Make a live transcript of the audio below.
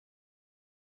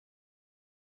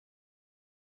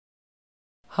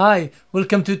Hi,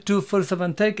 welcome to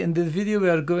 247 Tech. In this video we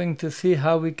are going to see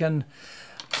how we can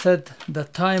set the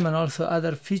time and also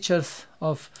other features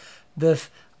of this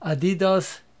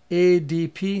Adidas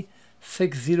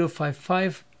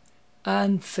ADP6055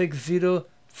 and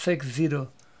 6060.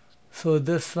 So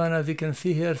this one, as you can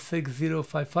see here,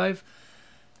 6055,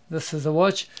 this is a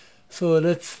watch. So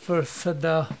let's first set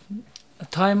the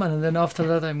time, and then after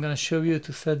that I'm going to show you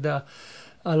to set the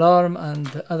alarm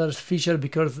and other feature,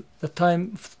 because the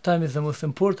time is the most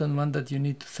important one that you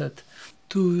need to set.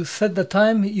 To set the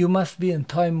time, you must be in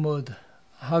time mode.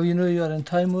 How you know you are in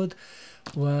time mode?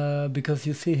 Well, because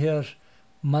you see here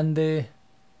Monday,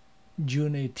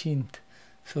 June 18th.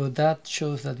 So that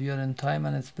shows that you are in time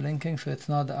and it's blinking, so it's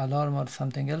not the alarm or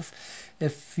something else.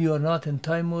 If you are not in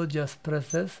time mode, just press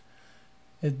this.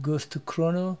 It goes to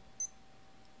chrono,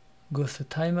 goes to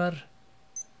timer,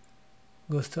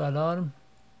 goes to alarm,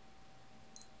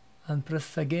 and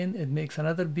press again. It makes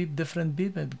another beep, different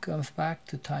beep, and it comes back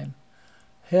to time.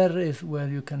 Here is where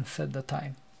you can set the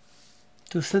time.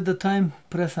 To set the time,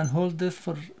 press and hold this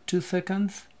for 2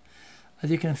 seconds.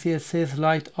 As you can see, it says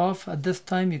light off. At this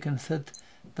time you can set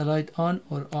the light on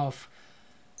or off,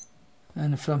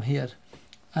 and from here.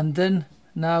 And then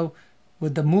now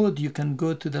with the mode, you can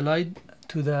go to the light,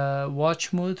 to the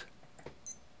watch mode.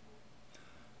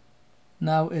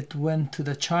 Now it went to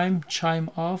the chime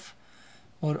off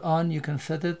or on, you can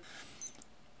set it.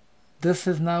 This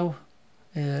is now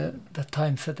the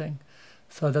time setting.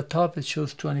 So at the top it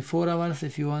shows 24 hours.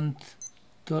 If you want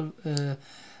 12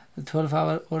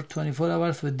 hours or 24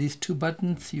 hours, with these two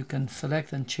buttons you can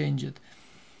select and change it.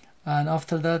 And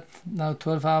after that, now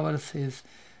 12 hours is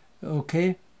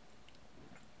okay.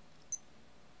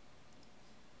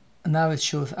 Now it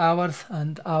shows hours,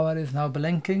 and hour is now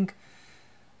blinking.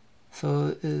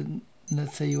 So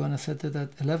let's say you want to set it at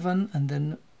 11, and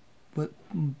then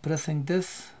pressing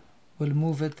this will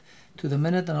move it to the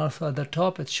minute, and also at the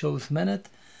top it shows minute.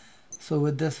 So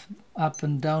with this up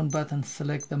and down button,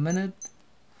 select the minute,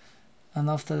 and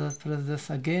after that press this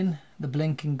again. The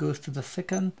blinking goes to the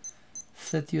second.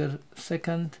 Set your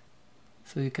second,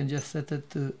 so you can just set it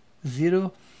to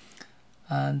 0,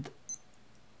 and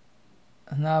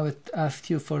now it asks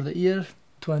you for the year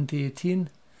 2018,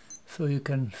 so you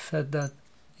can set that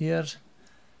year.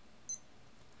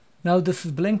 Now this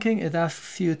is blinking. It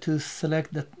asks you to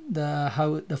select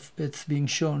how it's being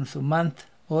shown, so month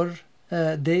or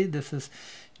day. This is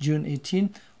June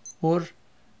 18 or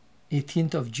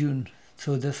 18th of June.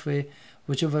 So this way,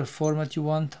 whichever format you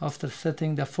want. After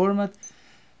setting the format,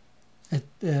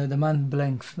 the month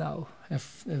blinks now.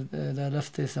 If the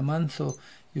left is a month, so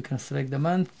you can select the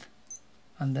month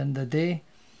and then the day,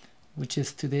 which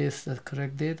is today is the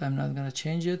correct date. I'm not going to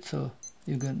change it, so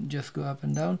you can just go up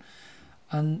and down,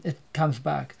 and it comes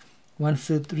back. Once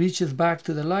it reaches back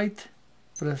to the light,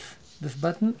 press this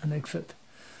button and exit.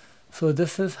 So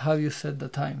this is how you set the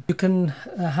time. You can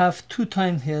have two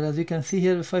times here. As you can see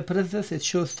here, if I press this, it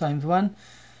shows times 1,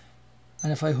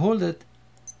 and if I hold it,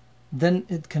 then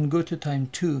it can go to time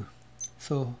 2.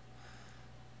 So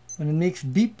when it makes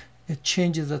beep, it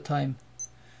changes the time.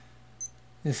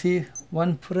 You see,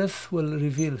 one press will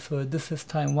reveal, so this is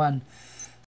time 1.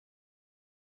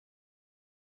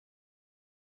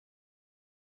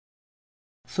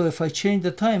 So if I change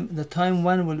the time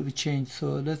 1 will be changed.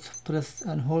 So let's press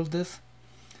and hold this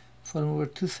for over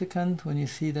 2 seconds. When you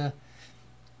see the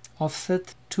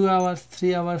offset, 2 hours,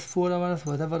 3 hours, 4 hours,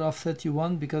 whatever offset you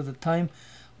want, because the time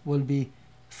will be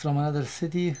from another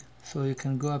city, so you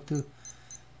can go up to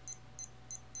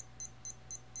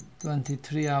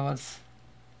 23 hours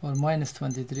or minus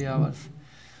 23 hours.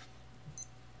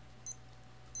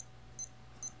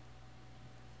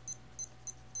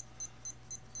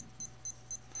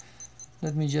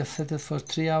 Let me just set it for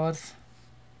 3 hours.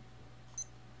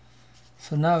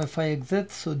 So now if I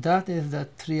exit, so that is the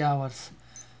 3 hours.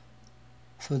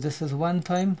 So this is one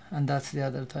time, and that's the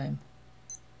other time.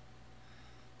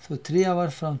 So 3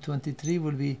 hours from 23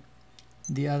 will be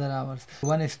the other hours.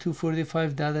 One is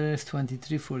 2:45, the other is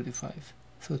 23:45.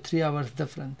 So 3 hours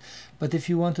different. But if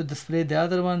you want to display the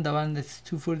other one, the one that's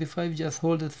 2:45, just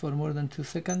hold it for more than 2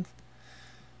 seconds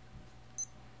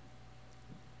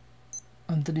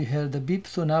until you hear the beep.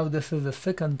 So now this is the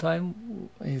second time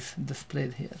is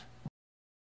displayed here.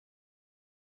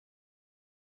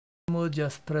 Mode,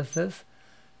 just press this.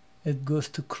 It goes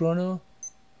to chrono,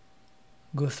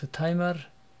 goes to timer,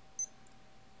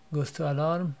 goes to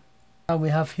alarm. Now we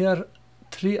have here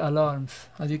 3 alarms.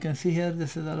 As you can see here,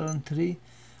 this is alarm 3,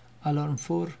 alarm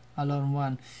 4, alarm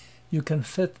 1. You can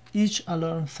set each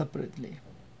alarm separately.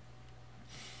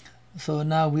 So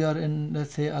now we are in,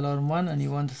 let's say, alarm 1, and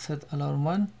you want to set alarm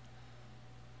 1.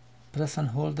 press and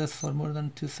hold this for more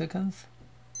than 2 seconds.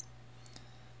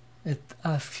 It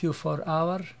asks you for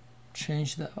hour,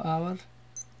 change the hour,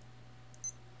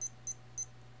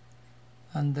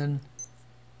 and then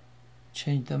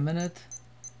change the minute,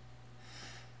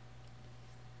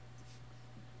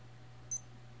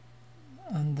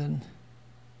 and then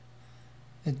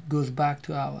it goes back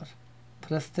to hour.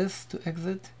 Press this to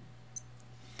exit.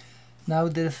 Now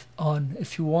there's on.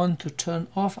 If you want to turn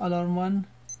off alarm 1,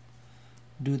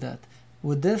 do that.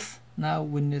 With this, now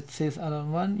when it says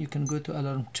alarm 1, you can go to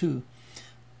alarm 2.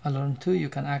 Alarm 2, you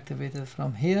can activate it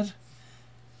from here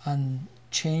and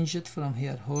change it from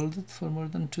here. Hold it for more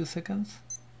than 2 seconds.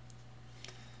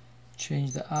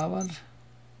 Change the hour.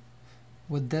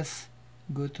 With this,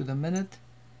 go to the minute,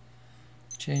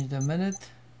 change the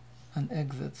minute, and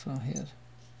exit from here.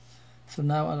 So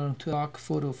now alarm 2 o'clock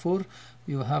 4:04,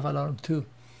 you have alarm 2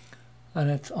 and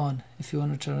it's on. If you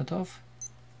want to turn it off,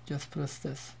 just press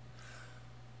this.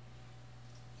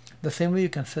 The same way you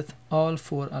can set all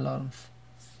 4 alarms.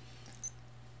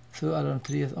 So alarm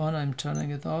 3 is on, I'm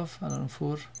turning it off. Alarm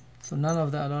 4, so none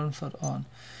of the alarms are on.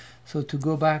 So to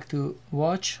go back to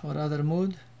watch or other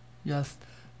mode, just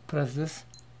press this.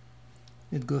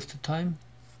 It goes to time.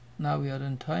 Now we are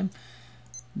in time.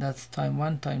 That's time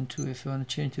 1, time 2. If you want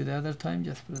to change to the other time,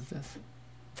 just press this.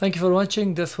 Thank you for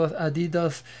watching. This was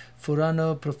Adidas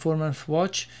Furano Performance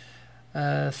Watch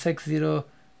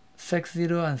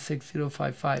 6060 and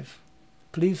 6055.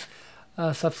 Please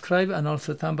subscribe and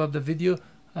also thumb up the video.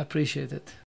 I appreciate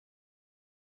it.